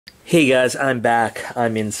Hey guys, I'm back.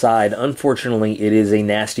 I'm inside. Unfortunately, it is a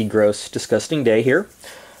nasty, gross, disgusting day here.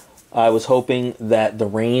 I was hoping that the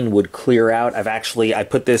rain would clear out. I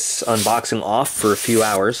put this unboxing off for a few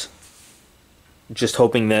hours, just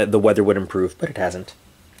hoping that the weather would improve, but it hasn't.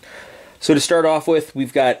 So to start off with,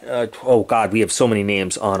 we've got, oh god, we have so many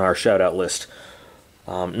names on our shout-out list.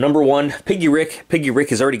 Number one, Piggy Rick. Piggy Rick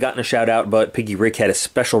has already gotten a shout-out, but Piggy Rick had a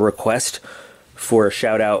special request for a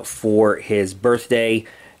shout-out for his birthday.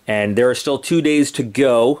 And there are still 2 days to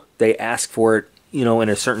go. They ask for it, in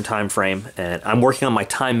a certain time frame. And I'm working on my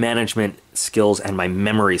time management skills and my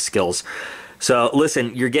memory skills. So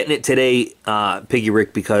listen, you're getting it today, Piggy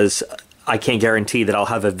Rick, because I can't guarantee that I'll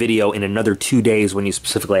have a video in another 2 days when you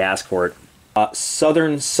specifically ask for it.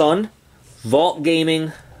 Southern Sun, Vault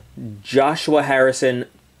Gaming, Joshua Harrison,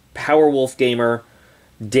 Powerwolf Gamer,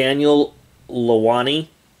 Daniel Lawani,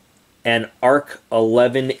 and Arc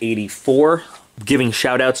 1184. Giving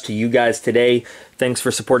shout outs to you guys today. Thanks for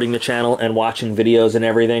supporting the channel and watching videos and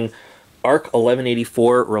everything. Arc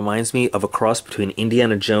 1184 reminds me of a cross between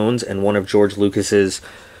Indiana Jones and one of George Lucas's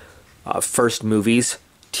first movies,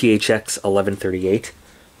 THX 1138.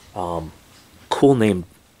 Cool name.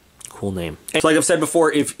 Cool name. So like I've said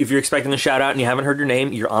before, if you're expecting a shout out and you haven't heard your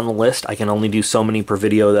name, you're on the list. I can only do so many per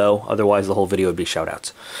video though, otherwise the whole video would be shout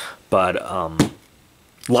outs. But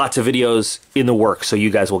lots of videos in the works, so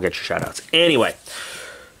you guys will get your shoutouts. Anyway,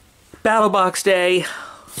 Battlebox Day.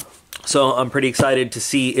 So I'm pretty excited to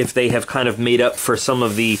see if they have kind of made up for some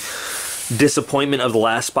of the disappointment of the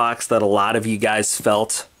last box that a lot of you guys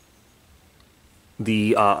felt.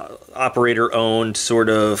 The operator-owned, sort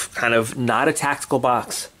of, kind of not a tactical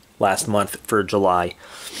box last month for July.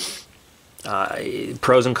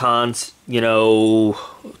 Pros and cons, to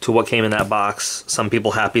what came in that box. Some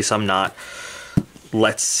people happy, some not.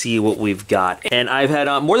 Let's see what we've got. And I've had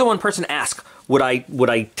more than one person ask, would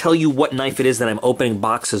I tell you what knife it is that I'm opening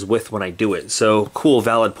boxes with when I do it? So, cool,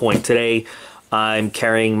 valid point. Today, I'm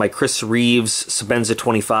carrying my Chris Reeves Sebenza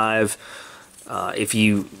 25. If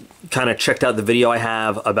you kind of checked out the video I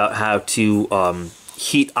have about how to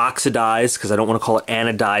heat oxidize, because I don't want to call it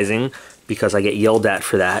anodizing, because I get yelled at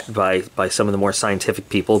for that by some of the more scientific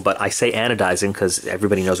people, but I say anodizing because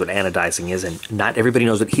everybody knows what anodizing is, and not everybody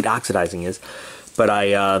knows what heat oxidizing is. But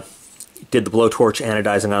I did the blowtorch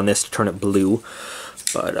anodizing on this to turn it blue.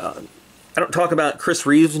 But I don't talk about Chris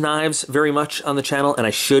Reeves knives very much on the channel, and I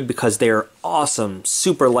should, because they're awesome,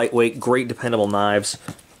 super lightweight, great dependable knives.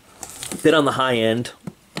 Bit on the high end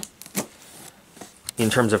in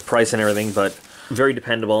terms of price and everything, but very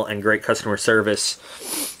dependable and great customer service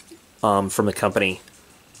from the company.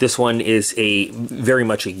 This one is very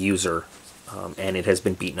much a user, and it has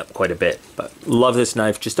been beaten up quite a bit. But love this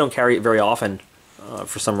knife, just don't carry it very often.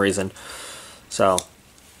 For some reason. So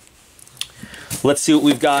let's see what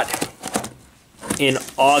we've got in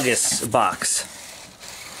August's box.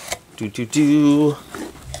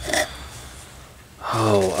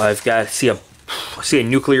 Oh, I've got see a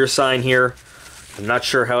nuclear sign here. I'm not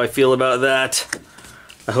sure how I feel about that.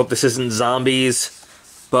 I hope this isn't zombies.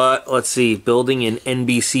 But let's see, building an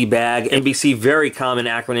N.B.C bag. N.B.C, very common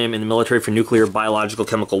acronym in the military for nuclear, biological,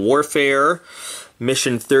 chemical warfare.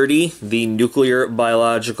 Mission 30, the nuclear,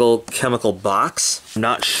 biological, chemical box. I'm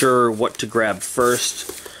not sure what to grab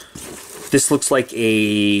first. This looks like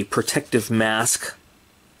a protective mask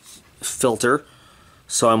filter.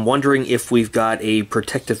 So I'm wondering if we've got a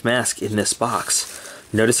protective mask in this box.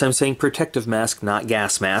 Notice I'm saying protective mask, not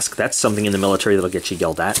gas mask. That's something in the military that'll get you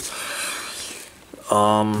yelled at.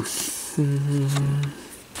 I'm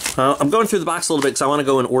going through the box a little bit because I want to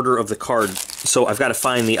go in order of the card. So I've got to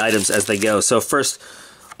find the items as they go. So first,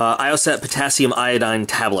 Ioset potassium iodine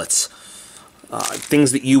tablets.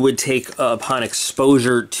 Things that you would take upon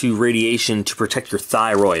exposure to radiation to protect your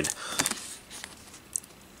thyroid.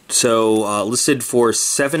 So listed for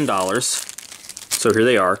 $7. So here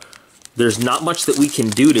they are. There's not much that we can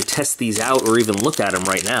do to test these out or even look at them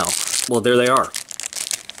right now. Well, there they are.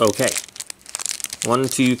 Okay. 1,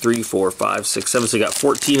 2, 3, 4, 5, 6, 7. So we got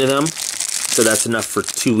 14 of them. So that's enough for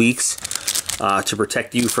 2 weeks to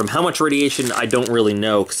protect you from how much radiation, I don't really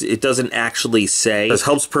know, because it doesn't actually say. This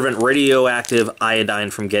helps prevent radioactive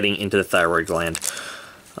iodine from getting into the thyroid gland.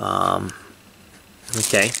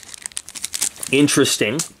 Okay.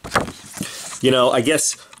 Interesting. I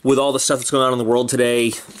guess with all the stuff that's going on in the world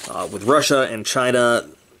today, with Russia and China,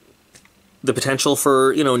 the potential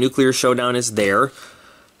for, nuclear showdown is there.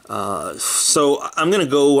 So I'm going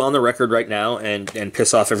to go on the record right now and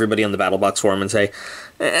piss off everybody on the Battlebox forum and say,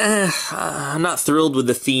 I'm not thrilled with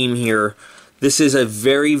the theme here. This is a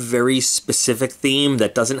very, very specific theme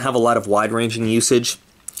that doesn't have a lot of wide-ranging usage.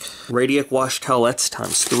 Radiac wash towelettes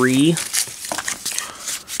 ×3.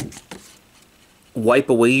 Wipe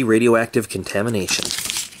away radioactive contamination.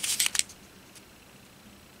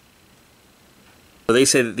 So they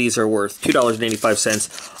say that these are worth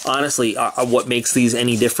 $2.85. Honestly, what makes these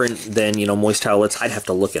any different than, you know, moist towelettes? I'd have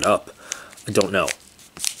to look it up. I don't know.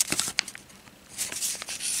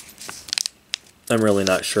 I'm really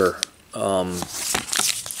not sure.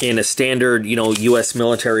 In a standard, you know, U.S.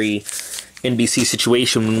 military N.B.C.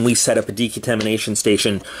 situation, when we set up a decontamination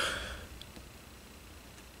station,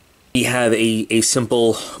 we have a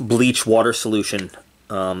simple bleach water solution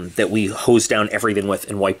that we hose down everything with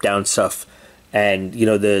and wipe down stuff. And, you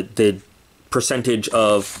know, the percentage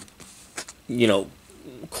of, you know,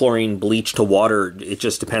 chlorine bleach to water, it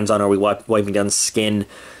just depends on, are we wiping down skin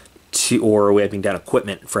or are we wiping down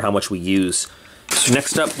equipment for how much we use. So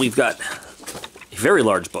next up, we've got a very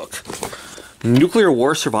large book. Nuclear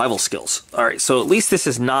War Survival Skills. All right, so at least this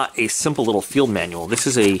is not a simple little field manual. This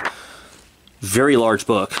is a very large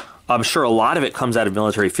book. I'm sure a lot of it comes out of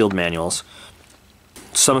military field manuals.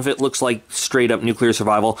 Some of it looks like straight up nuclear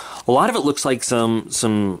survival. A lot of it looks like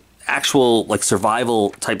some actual like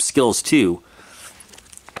survival type skills too.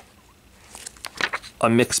 A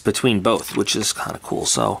mix between both, which is kind of cool.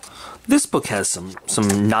 So this book has some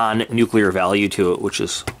non-nuclear value to it, which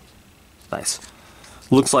is nice.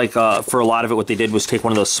 Looks like for a lot of it, what they did was take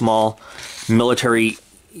one of those small military,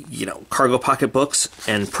 you know, cargo pocket books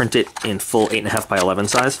and print it in full 8.5 by 11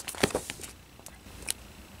 size.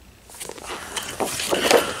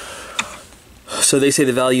 So they say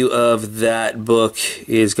the value of that book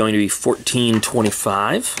is going to be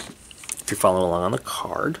 $14.25. If you're following along on the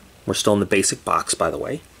card. We're still in the basic box, by the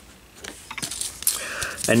way.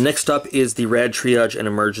 And next up is the Rad Triage and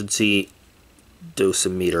Emergency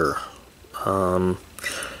Dosimeter.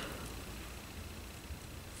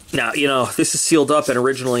 Now, you know, this is sealed up, and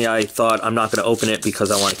originally I thought I'm not going to open it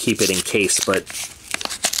because I want to keep it in case, but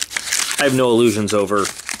I have no illusions over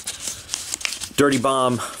dirty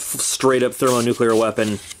bomb, straight up thermonuclear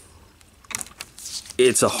weapon.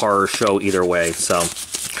 It's a horror show either way, so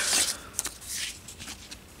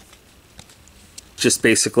just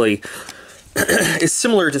basically it's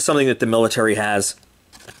similar to something that the military has.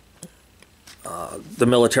 The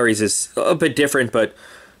military's is a bit different, but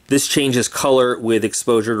this changes color with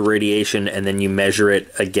exposure to radiation, and then you measure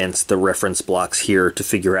it against the reference blocks here to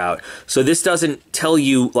figure out. So this doesn't tell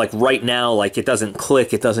you, like right now, like it doesn't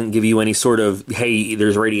click, it doesn't give you any sort of, hey,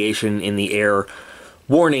 there's radiation in the air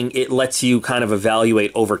warning. It lets you kind of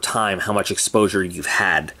evaluate over time how much exposure you've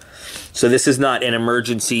had. So this is not an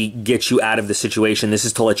emergency, get you out of the situation. This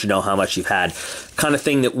is to let you know how much you've had. Kind of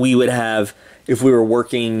thing that we would have if we were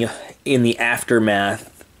working in the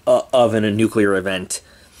aftermath of a nuclear event.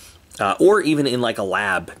 Or even in like a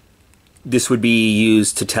lab. This would be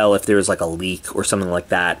used to tell if there's like a leak or something like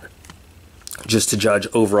that. Just to judge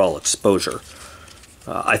overall exposure.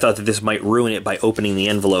 I thought that this might ruin it by opening the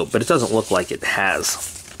envelope, but it doesn't look like it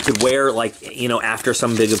has. To wear, like, you know, after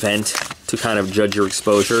some big event to kind of judge your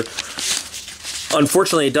exposure.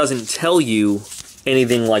 Unfortunately, it doesn't tell you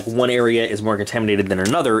anything like one area is more contaminated than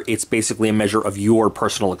another. It's basically a measure of your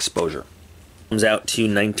personal exposure. Comes out to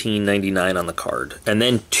 $19.99 on the card. And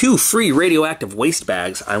then 2 free radioactive waste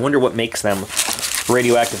bags. I wonder what makes them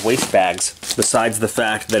radioactive waste bags, besides the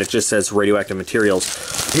fact that it just says radioactive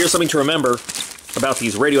materials. Here's something to remember about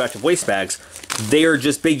these radioactive waste bags. They are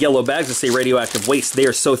just big yellow bags that say radioactive waste. They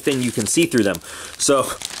are so thin you can see through them. So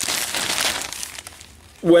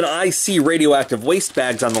when I see radioactive waste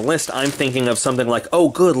bags on the list, I'm thinking of something like, oh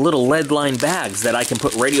good, little lead-lined bags that I can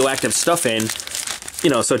put radioactive stuff in, you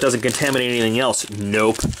know, so it doesn't contaminate anything else.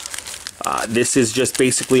 Nope. This is just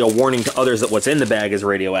basically a warning to others that what's in the bag is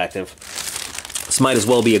radioactive. This might as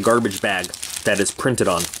well be a garbage bag that is printed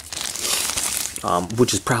on,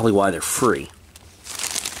 which is probably why they're free.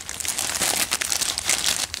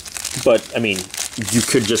 But, I mean, you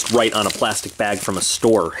could just write on a plastic bag from a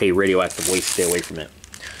store, hey, radioactive waste, stay away from it.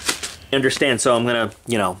 I understand, so I'm going to,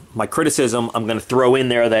 you know, my criticism, I'm going to throw in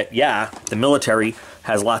there that, yeah, the military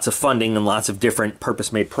has lots of funding and lots of different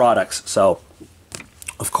purpose-made products, so,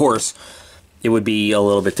 of course, it would be a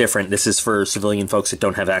little bit different. This is for civilian folks that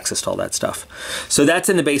don't have access to all that stuff. So that's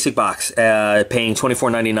in the basic box, paying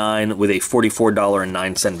 $24.99 with a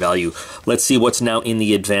 $44.09 value. Let's see what's now in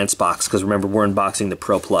the advanced box, because remember, we're unboxing the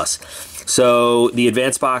Pro Plus. So the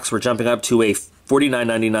advanced box, we're jumping up to a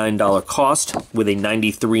 $49.99 cost with a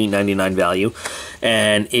 $93.99 value,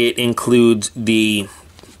 and it includes the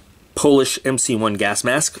Polish MC1 gas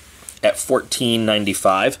mask at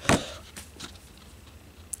 $14.95.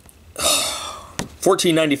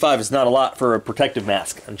 $14.95 is not a lot for a protective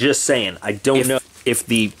mask. I'm just saying. I don't know. if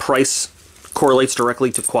the price correlates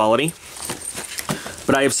directly to quality.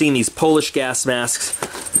 But I have seen these Polish gas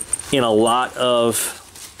masks in a lot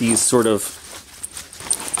of these sort of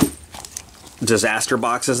disaster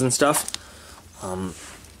boxes and stuff.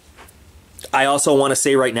 I also want to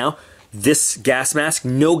say right now, this gas mask,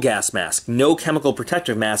 no chemical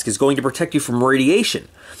protective mask is going to protect you from radiation.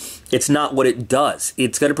 It's not what it does.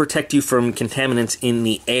 It's going to protect you from contaminants in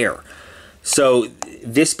the air. So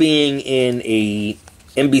this being in a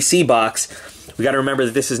N.B.C box, we got to remember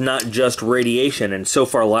that this is not just radiation, and so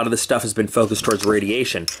far a lot of this stuff has been focused towards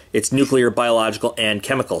radiation. It's nuclear, biological, and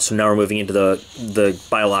chemical. So now we're moving into the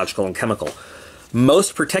biological and chemical.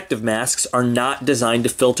 Most protective masks are not designed to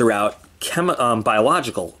filter out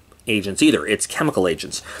biological agents either. It's chemical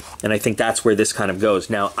agents. And I think that's where this kind of goes.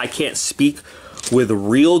 Now, I can't speak with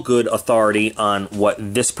real good authority on what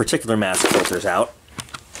this particular mask filters out.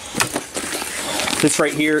 This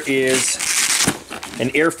right here is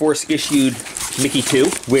an Air Force issued Mickey 2,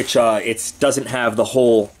 which it doesn't have the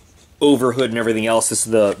whole overhood and everything else. This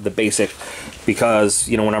is the basic, because,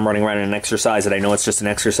 you know, when I'm running around in an exercise and I know it's just an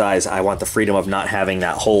exercise, I want the freedom of not having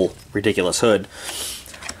that whole ridiculous hood.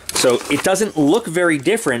 So it doesn't look very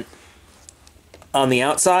different on the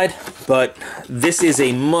outside, but this is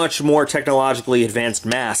a much more technologically advanced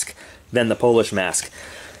mask than the Polish mask.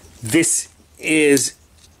 This is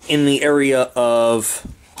in the area of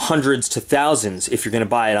hundreds to thousands if you're going to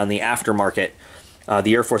buy it on the aftermarket.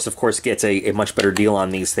 The Air Force, of course, gets a much better deal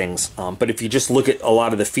on these things. But if you just look at a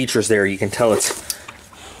lot of the features there, you can tell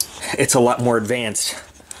it's a lot more advanced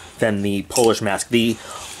than the Polish mask. The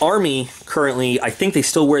Army currently, I think they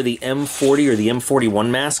still wear the M40 or the M41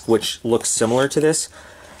 mask, which looks similar to this.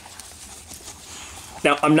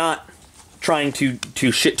 Now, I'm not trying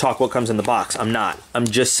to shit talk what comes in the box. I'm not. I'm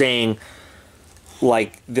just saying,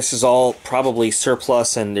 like, this is all probably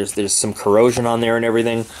surplus and there's some corrosion on there and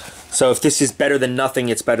everything. So if this is better than nothing,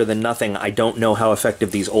 it's better than nothing. I don't know how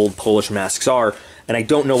effective these old Polish masks are, and I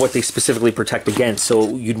don't know what they specifically protect against,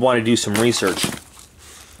 so you'd want to do some research.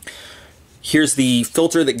 Here's the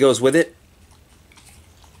filter that goes with it.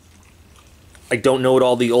 I don't know what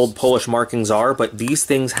all the old Polish markings are, but these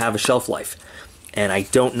things have a shelf life. And I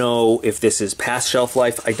don't know if this is past shelf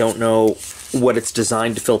life. I don't know what it's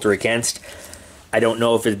designed to filter against. I don't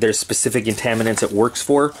know if there's specific contaminants it works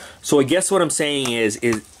for. So I guess what I'm saying is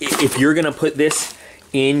if you're going to put this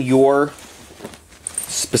in your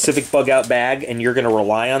specific bug out bag and you're going to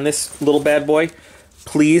rely on this little bad boy,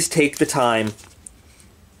 please take the time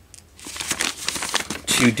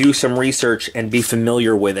to do some research and be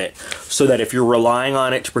familiar with it, so that if you're relying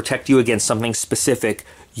on it to protect you against something specific,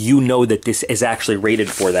 you know that this is actually rated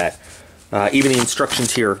for that. Even the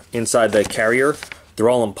instructions here inside the carrier, they're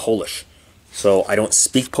all in Polish. So I don't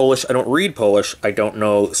speak Polish, I don't read Polish, I don't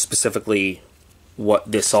know specifically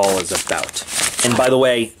what this all is about. And by the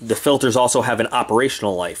way, the filters also have an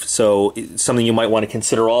operational life, so something you might want to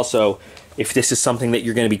consider also, if this is something that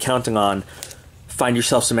you're going to be counting on, find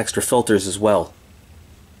yourself some extra filters as well.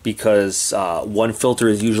 Because one filter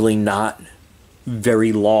is usually not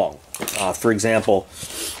very long. For example,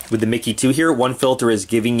 with the Mickey 2 here, one filter is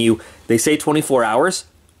giving you, they say 24 hours,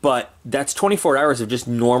 but that's 24 hours of just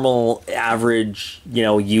normal, average, you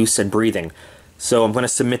know, use and breathing. So I'm going to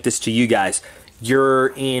submit this to you guys. You're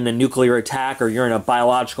in a nuclear attack or you're in a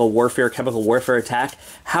biological warfare, chemical warfare attack.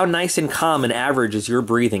 How nice and calm and average is your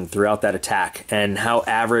breathing throughout that attack? And how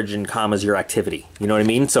average and calm is your activity? You know what I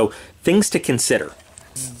mean? So things to consider.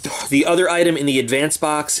 The other item in the advanced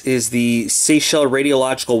box is the Seychelles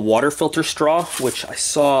radiological water filter straw, which I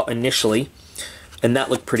saw initially, and that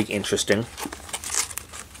looked pretty interesting.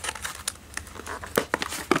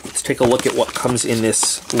 Let's take a look at what comes in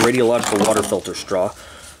this radiological water filter straw.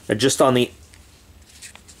 Now, just on the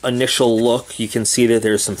initial look, you can see that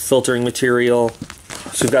there's some filtering material.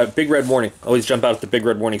 So we've got a big red warning. Always jump out at the big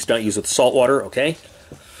red warnings. Don't use with salt water, okay?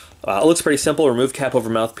 It looks pretty simple. Remove cap over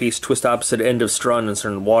mouthpiece, twist opposite end of straw and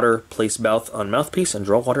insert in water, place mouth on mouthpiece, and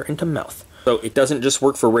draw water into mouth. So it doesn't just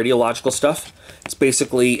work for radiological stuff. It's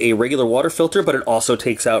basically a regular water filter, but it also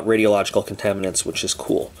takes out radiological contaminants, which is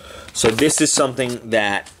cool. So this is something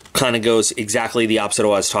that kind of goes exactly the opposite of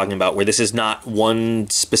what I was talking about, where this is not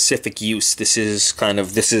one specific use. This is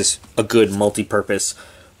a good multi-purpose,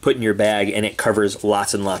 put in your bag, and it covers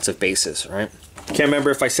lots and lots of bases, right? Can't remember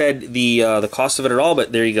if I said the cost of it at all,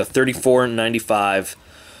 but there you go, $34.95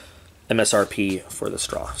 MSRP for the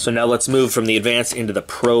straw. So now let's move from the advanced into the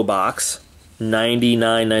Pro box.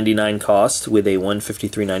 $99.99 cost with a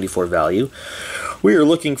 $153.94 value. We are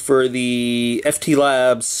looking for the FT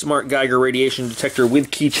Labs Smart Geiger Radiation Detector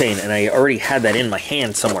with keychain, and I already had that in my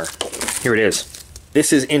hand somewhere. Here it is.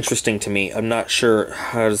 This is interesting to me. I'm not sure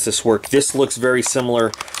how does this work. This looks very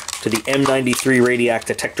similar to the M93 Radiac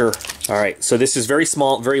detector. All right, so this is very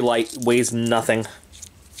small, very light, weighs nothing.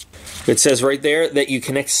 It says right there that you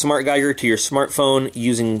connect Smart Geiger to your smartphone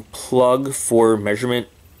using plug for measurement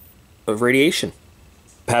of radiation.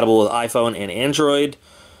 Compatible with iPhone and Android.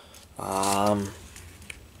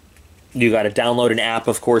 You got to download an app,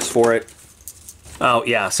 of course, for it. Oh,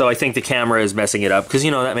 yeah, so I think the camera is messing it up because,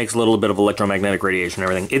 you know, that makes a little bit of electromagnetic radiation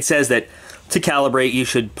and everything. It says that to calibrate, you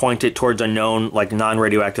should point it towards a known, like,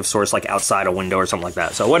 non-radioactive source, like outside a window or something like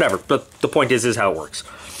that. So whatever, but the point is how it works.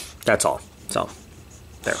 That's all. So,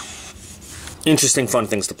 there. Interesting, fun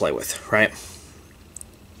things to play with, right?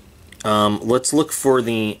 Let's look for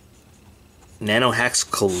the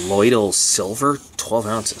NanoHacks Colloidal Silver, 12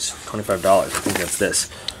 ounces, $25. I think that's this.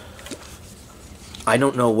 I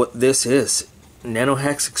don't know what this is.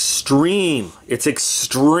 NanoHacks Extreme. It's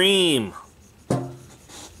Extreme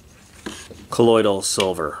Colloidal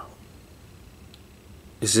Silver.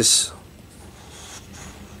 Is this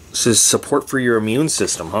is support for your immune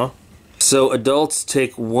system, huh? So adults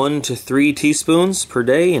take 1 to 3 teaspoons per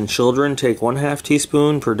day, and children take 1/2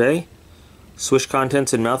 teaspoon per day. Swish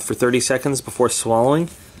contents in mouth for 30 seconds before swallowing.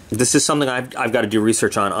 This is something I've got to do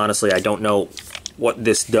research on. Honestly, I don't know what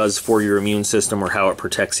this does for your immune system or how it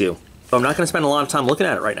protects you. But I'm not going to spend a lot of time looking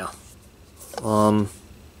at it right now.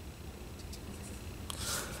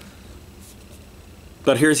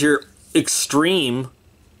 But here's your Extreme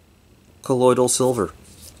Colloidal Silver.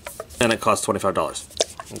 And it costs $25.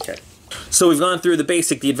 Okay. So we've gone through the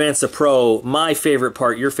basic, the advanced, the pro, my favorite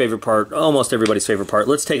part, your favorite part, almost everybody's favorite part.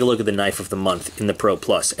 Let's take a look at the knife of the month in the Pro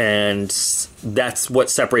Plus. And that's what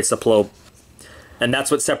separates the Pro. And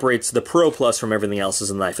that's what separates the Pro Plus from everything else is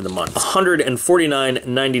the knife of the month.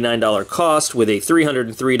 $149.99 cost with a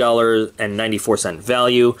 $303.94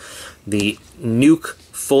 value. The Nuke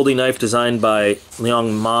folding knife designed by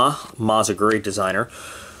Liang Ma. Ma's a great designer.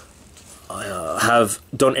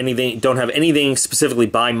 Don't have anything specifically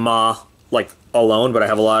by Ma like alone, but I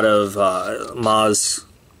have a lot of Ma's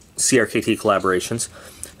CRKT collaborations.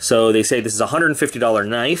 So they say this is a $150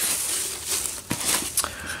 knife.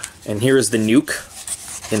 And here's the Nuke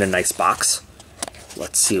in a nice box.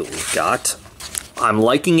 Let's see what we've got. I'm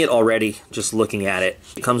liking it already, just looking at it.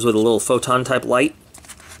 It comes with a little photon type light.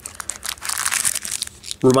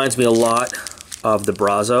 Reminds me a lot of the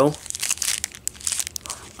Brazo.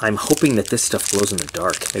 I'm hoping that this stuff glows in the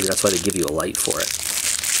dark. Maybe that's why they give you a light for it.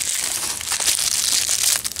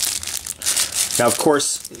 Now, of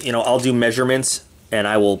course, you know, I'll do measurements, and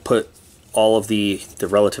I will put all of the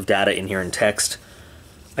relative data in here in text.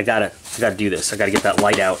 I gotta do this. I gotta get that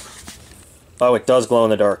light out. Oh, it does glow in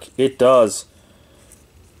the dark. It does.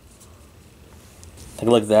 Take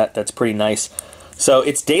a look at that. That's pretty nice. So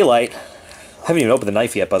it's daylight. I haven't even opened the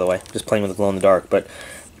knife yet, by the way. Just playing with the glow in the dark. But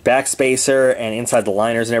back spacer and inside the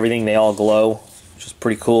liners and everything, they all glow, which is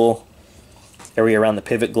pretty cool. Area around the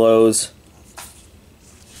pivot glows.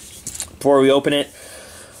 Before we open it,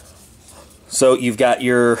 so you've got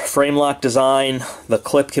your frame lock design. The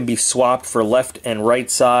clip can be swapped for left and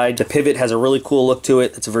right side. The pivot has a really cool look to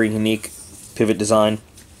it. It's a very unique pivot design.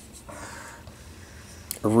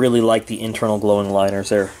 I really like the internal glowing liners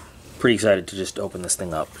there. Pretty excited to just open this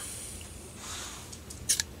thing up.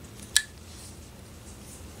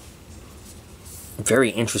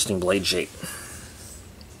 Very interesting blade shape.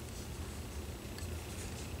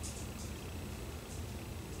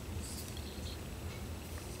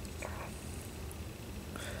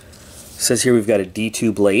 It says here we've got a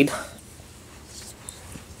D2 blade.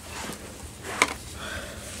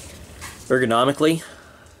 Ergonomically,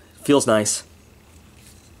 feels nice.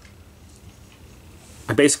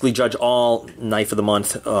 I basically judge all knife of the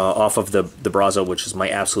month off of the Brazo, which is my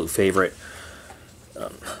absolute favorite.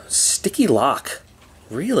 Sticky lock.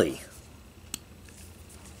 Really?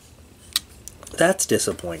 That's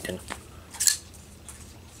disappointing.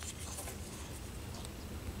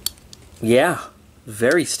 Yeah,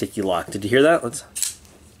 very sticky lock. Did you hear that?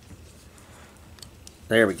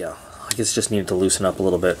 There we go. I guess just needed to loosen up a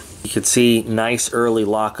little bit. You can see nice early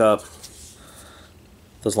lockup.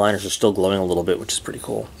 Those liners are still glowing a little bit, which is pretty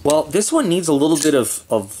cool. Well, this one needs a little bit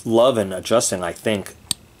of love and adjusting, I think,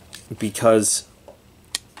 because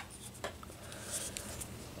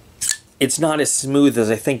it's not as smooth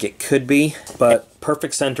as I think it could be, but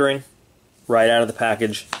perfect centering right out of the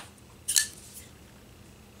package.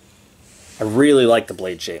 I really like the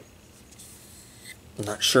blade shape. I'm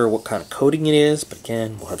not sure what kind of coating it is, but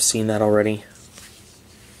again, we'll have seen that already.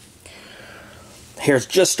 Hair's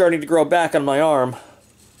just starting to grow back on my arm.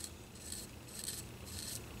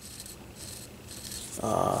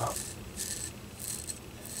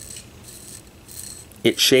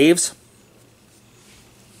 It shaves.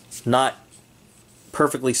 Not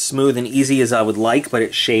perfectly smooth and easy as I would like, but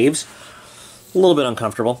it shaves. A little bit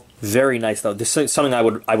uncomfortable. Very nice though. This is something I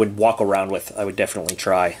would walk around with. I would definitely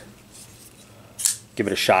try. Give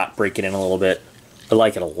it a shot, break it in a little bit. I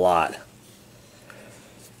like it a lot.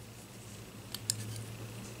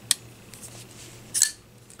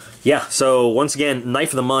 Yeah, so once again,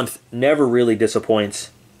 knife of the month never really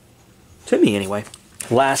disappoints. To me anyway.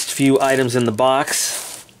 Last few items in the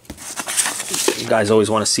box. You guys always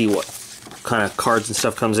want to see what kind of cards and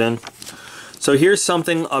stuff comes in. So here's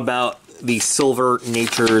something about the Silver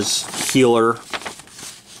Nature's Healer.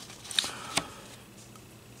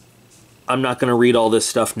 I'm not going to read all this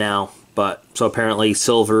stuff now, but so apparently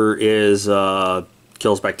silver is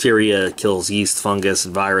kills bacteria, kills yeast, fungus,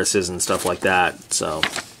 and viruses and stuff like that. So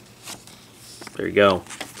there you go.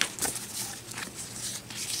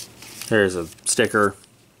 There's a sticker.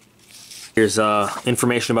 Here's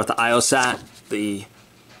information about the Iosat, the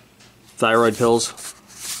thyroid pills.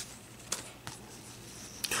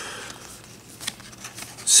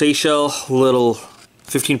 Seychelles, little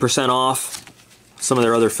 15% off some of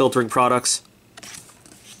their other filtering products.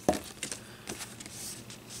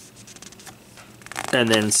 And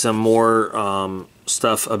then some more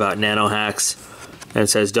stuff about nanohacks. And it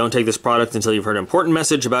says, don't take this product until you've heard an important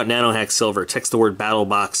message about nanohack silver. Text the word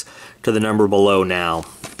Battlbox to the number below now.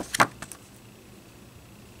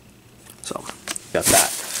 So, got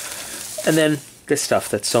that. And then this stuff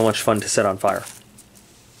that's so much fun to set on fire.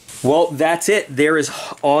 Well, that's it. There is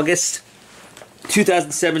August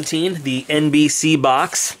 2017, the N.B.C.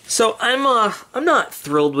 box. So I'm not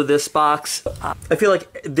thrilled with this box. I feel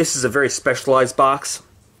like this is a very specialized box,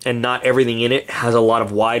 and not everything in it has a lot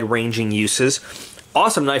of wide-ranging uses.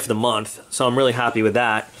 Awesome knife of the month, so I'm really happy with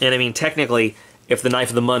that. And I mean, technically, if the knife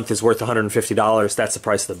of the month is worth $150, that's the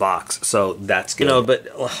price of the box. So that's good. You know, but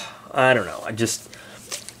I don't know.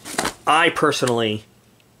 I personally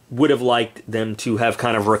would have liked them to have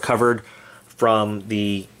kind of recovered from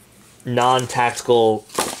the non-tactical,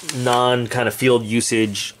 non-kind of field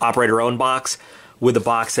usage operator-owned box with a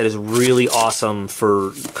box that is really awesome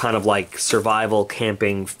for kind of like survival,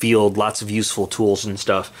 camping, field, lots of useful tools and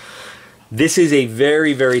stuff. This is a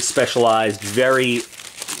very, very specialized, very,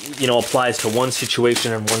 you know, applies to one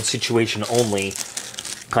situation and one situation only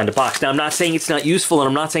kind of box. Now, I'm not saying it's not useful, and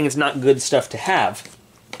I'm not saying it's not good stuff to have.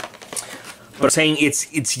 But I'm saying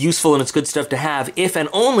it's useful and it's good stuff to have if and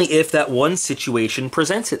only if that one situation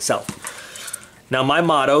presents itself. Now, my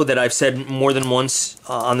motto that I've said more than once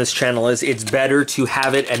on this channel is it's better to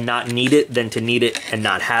have it and not need it than to need it and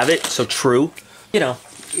not have it. So true. You know,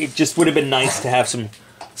 it just would have been nice to have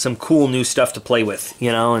some cool new stuff to play with,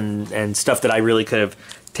 you know, and stuff that I really could have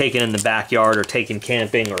taken in the backyard or taken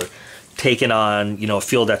camping or taken on, you know, a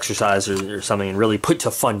field exercise or something and really put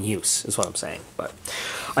to fun use is what I'm saying. But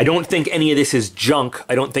I don't think any of this is junk.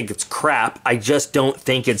 I don't think it's crap. I just don't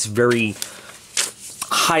think it's very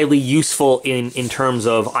highly useful in terms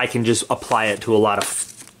of I can just apply it to a lot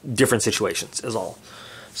of different situations is all.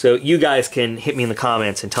 So you guys can hit me in the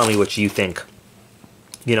comments and tell me what you think,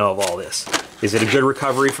 you know, of all this. Is it a good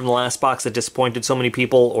recovery from the last box that disappointed so many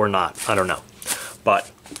people or not? I don't know.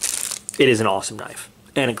 But it is an awesome knife.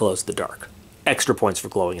 And it glows in the dark. Extra points for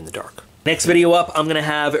glowing in the dark. Next video up, I'm going to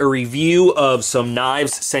have a review of some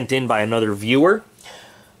knives sent in by another viewer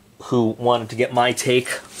who wanted to get my take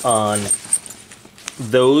on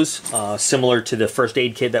those, similar to the first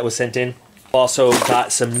aid kit that was sent in. Also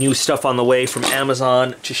got some new stuff on the way from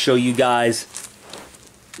Amazon to show you guys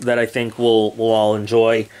that I think we'll all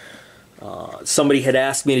enjoy. Somebody had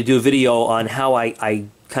asked me to do a video on how I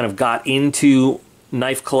kind of got into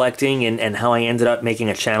knife collecting and how I ended up making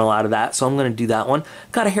a channel out of that, so I'm going to do that one.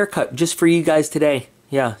 Got a haircut just for you guys today.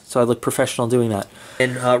 Yeah, so I look professional doing that.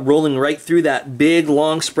 And rolling right through that big,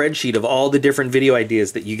 long spreadsheet of all the different video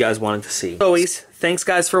ideas that you guys wanted to see. As always, thanks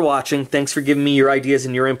guys for watching. Thanks for giving me your ideas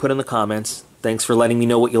and your input in the comments. Thanks for letting me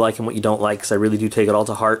know what you like and what you don't like, because I really do take it all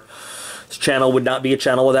to heart. This channel would not be a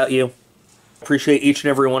channel without you. Appreciate each and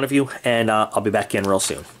every one of you, and I'll be back in real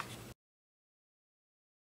soon.